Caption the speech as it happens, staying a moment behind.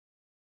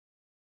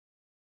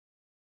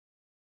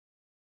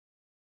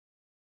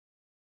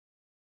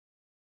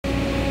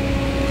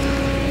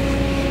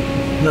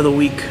Another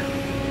week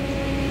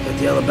at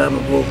the Alabama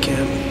Bull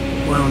Camp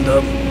wound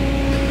up.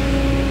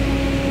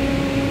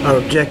 Our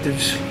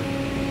objectives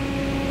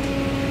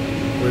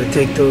were to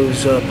take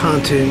those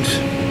pontoons,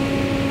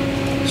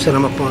 set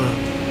them up on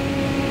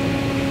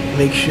a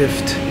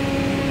makeshift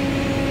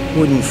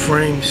wooden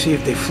frame, see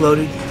if they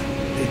floated.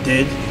 They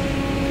did.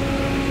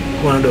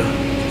 Wanted to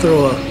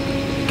throw a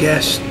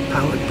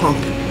gas-powered pump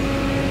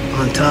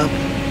on top,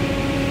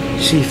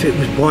 see if it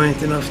was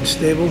buoyant enough and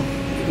stable.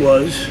 It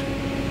was.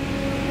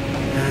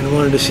 And I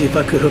wanted to see if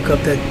I could hook up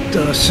that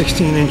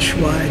 16-inch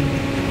wide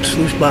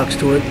sluice box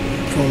to it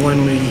for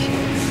when we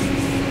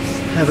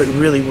have it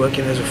really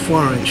working as a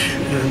 4-inch.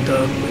 And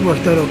it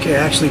worked out okay. I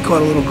actually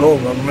caught a little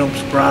gold. I'm real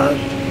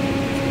surprised.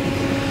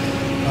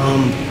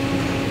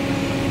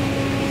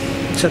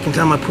 Second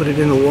time I put it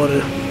in the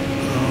water,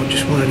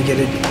 just wanted to get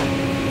it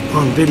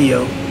on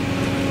video,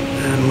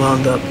 and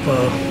wound up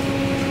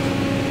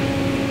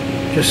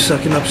just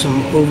sucking up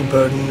some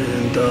overburden,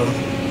 and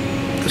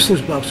the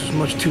sluice box was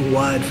much too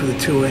wide for the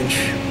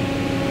 2-inch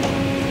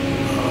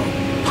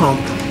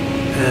pump,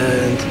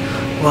 and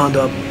wound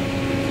up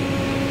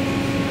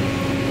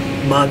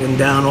bogging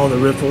down all the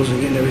riffles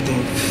and getting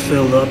everything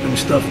filled up and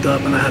stuffed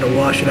up, and I had to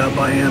wash it out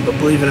by hand. But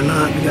believe it or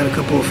not, we got a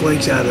couple of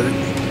flakes out of it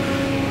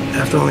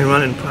after only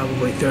running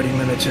probably 30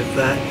 minutes, if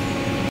that.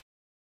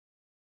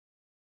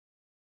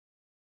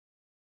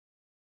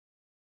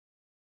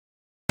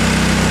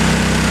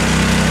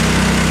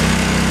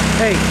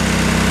 Hey,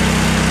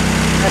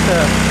 at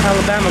the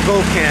Alabama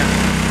Gold Camp,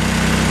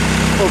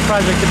 whole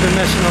project I've been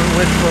messing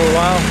with for a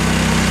while.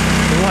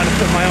 I wanted to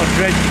put my own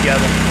dredge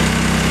together.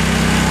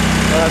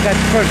 Well, I got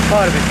the first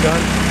part of it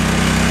done.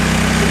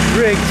 It's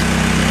rigged.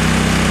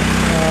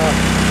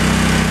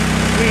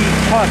 3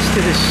 parts to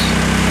this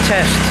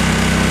test.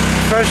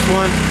 First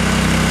one,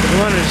 I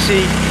wanted to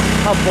see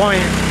how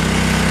buoyant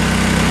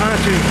the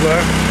pontoons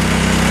were.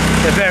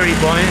 They're very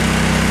buoyant.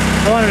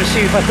 I wanted to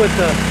see if I put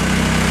the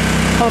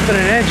pump and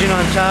an engine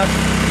on top,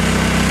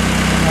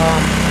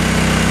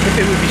 if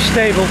it would be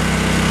stable.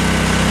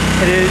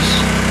 It is.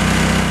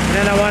 And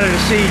then I wanted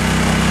to see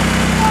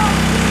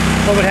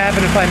what would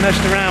happen if I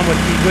messed around with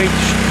the weight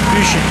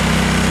distribution.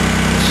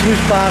 The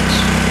sluice box,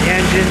 the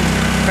engine,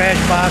 crash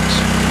box.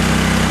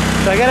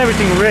 So I got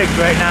everything rigged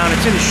right now, and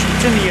it's in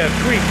the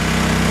creek.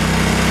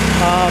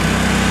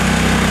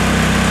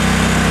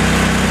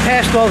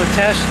 Passed all the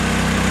tests,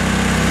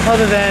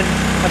 other than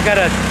I've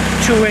got a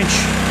 2-inch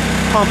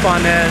pump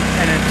on there,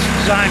 and it's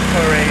designed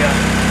for a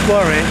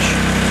 4-inch.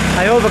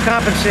 I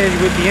overcompensated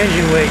with the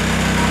engine weight.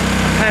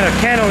 Kind of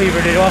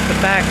cantilevered it off the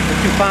back of the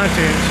 2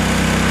 pontoons,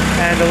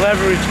 and the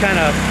leverage kind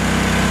of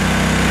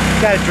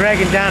got it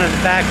dragging down in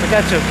the back, but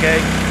that's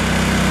okay.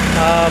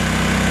 I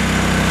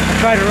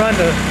tried to run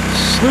the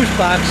sluice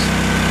box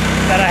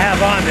that I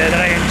have on there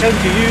that I intend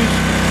to use.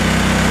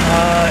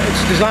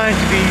 It's designed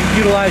to be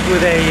utilized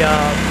with a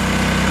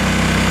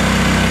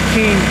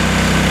Keene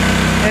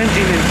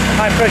engine, and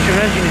high pressure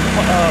engine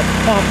and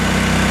pump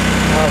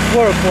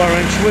for a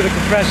 4-inch with a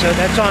compressor.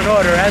 That's on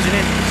order.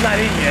 It's not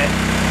in yet.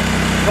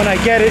 When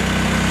I get it,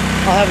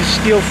 I'll have a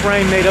steel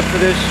frame made up for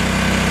this.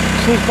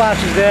 Sluice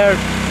box is there.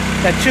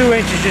 That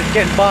 2-inch is just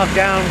getting bogged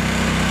down.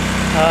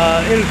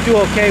 It'll do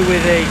okay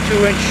with a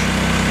 2-inch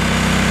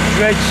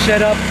dredge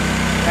setup.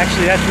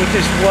 Actually, that's what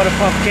this water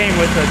pump came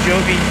with, a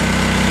Joby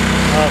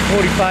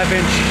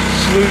 45-inch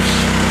sluice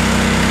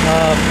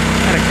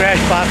and a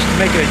crash box to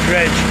make it a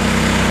dredge.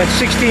 That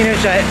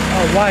 16-inch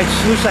wide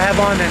sluice I have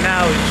on there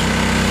now is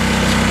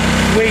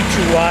way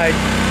too wide.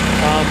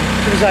 As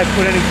soon as I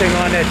put anything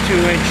on that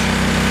 2-inch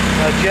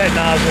jet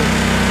nozzle,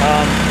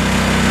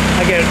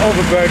 I get an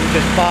overburden,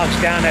 just bogs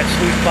down that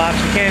sluice box.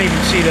 You can't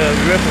even see the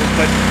ripples,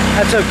 but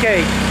that's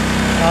okay.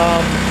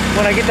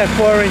 When I get that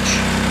 4-inch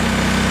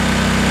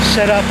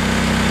set up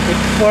with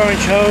the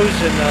 4-inch hose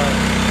and the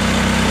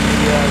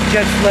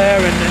jet flare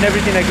and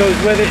everything that goes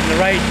with it, and the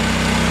right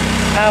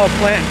power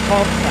plant and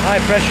pump, the high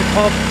pressure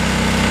pump,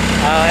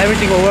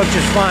 everything will work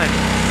just fine.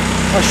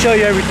 I'll show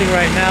you everything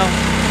right now.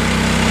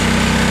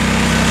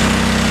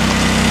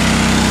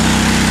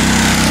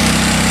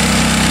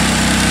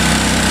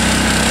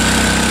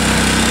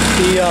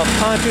 The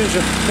pontoons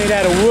are made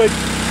out of wood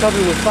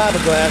covered with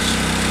fiberglass.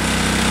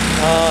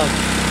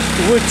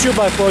 The wood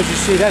 2x4s you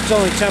see, that's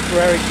only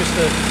temporary, just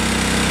to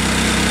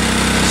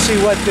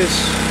see what this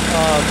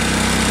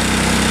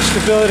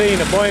stability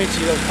and the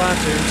buoyancy of those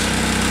pontoons.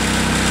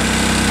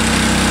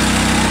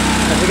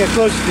 As I get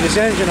closer to this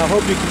engine, I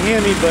hope you can hear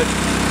me, but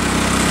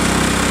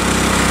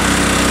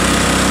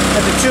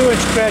at the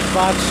 2-inch crash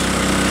box,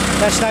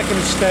 that's not going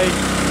to stay.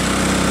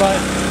 But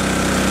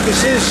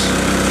this is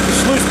the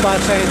sluice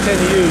box I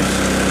intend to use.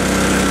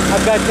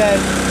 I've got that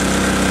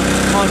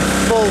on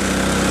full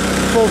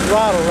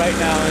throttle right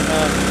now, and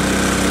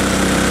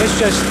it's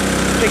just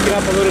picking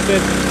up a little bit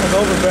of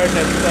overburden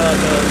that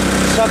the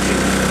suction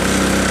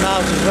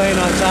nozzle is laying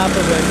on top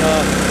of, and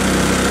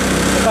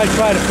if I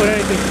try to put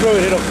anything through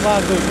it, it'll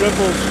clog those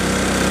ripples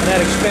and that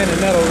expand the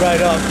metal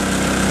right up.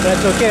 But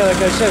that's okay.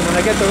 Like I said, when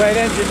I get the right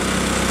engine,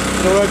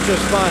 it'll work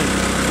just fine.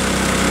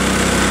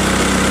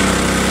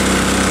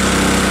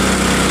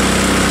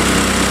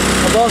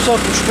 I've also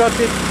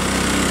constructed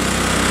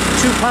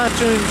 2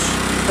 pontoons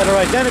that are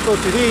identical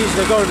to these.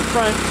 They go to the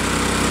front.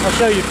 I'll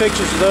show you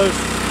pictures of those.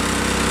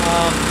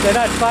 They're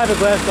not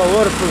fiberglass or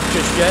waterproof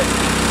just yet.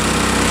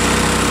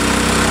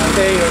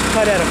 They are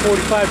cut at a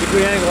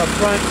 45-degree angle up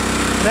front,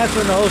 and that's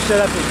when the whole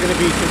setup is going to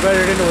be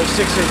converted into a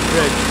 6-inch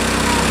dredge.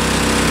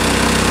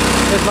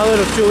 There's my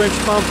little 2-inch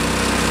pump.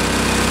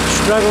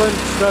 Struggling,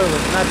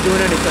 not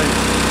doing anything.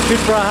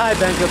 Shoot for a high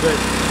banker, but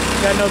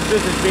got no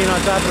business being on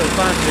top of the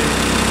pontoon.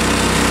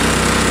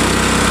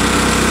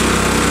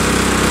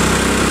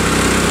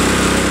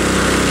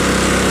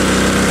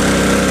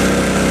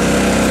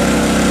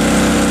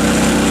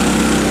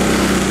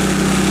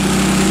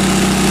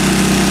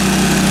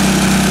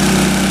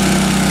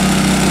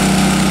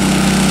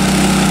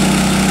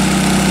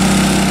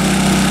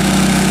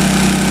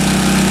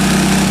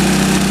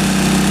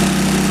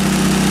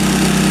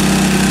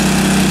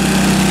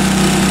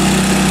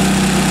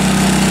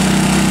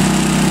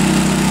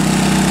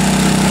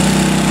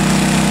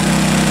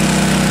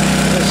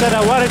 Said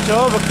I wanted to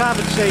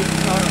overcompensate,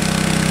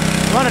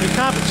 wanted to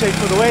compensate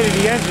for the weight of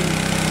the engine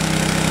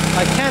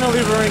by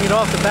cantilevering it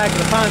off the back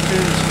of the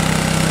pontoons.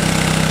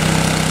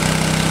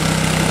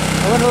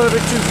 I went a little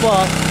bit too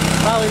far,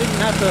 probably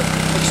didn't have to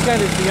extend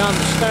it beyond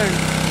the stern.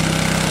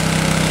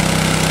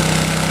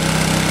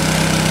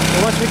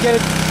 But once we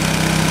get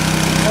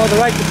all the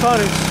right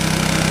components,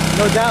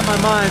 no doubt in my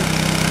mind,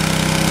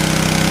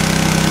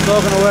 it's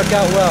all going to work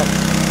out well.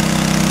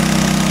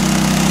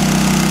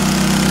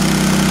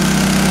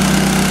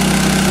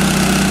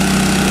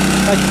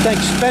 I'd like to thank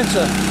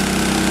Spencer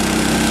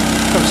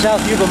from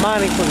South Yuba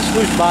Mining for the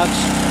sluice box.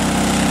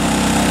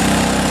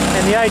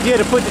 And the idea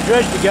to put the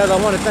dredge together, I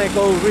want to thank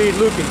old Reed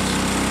Lukens.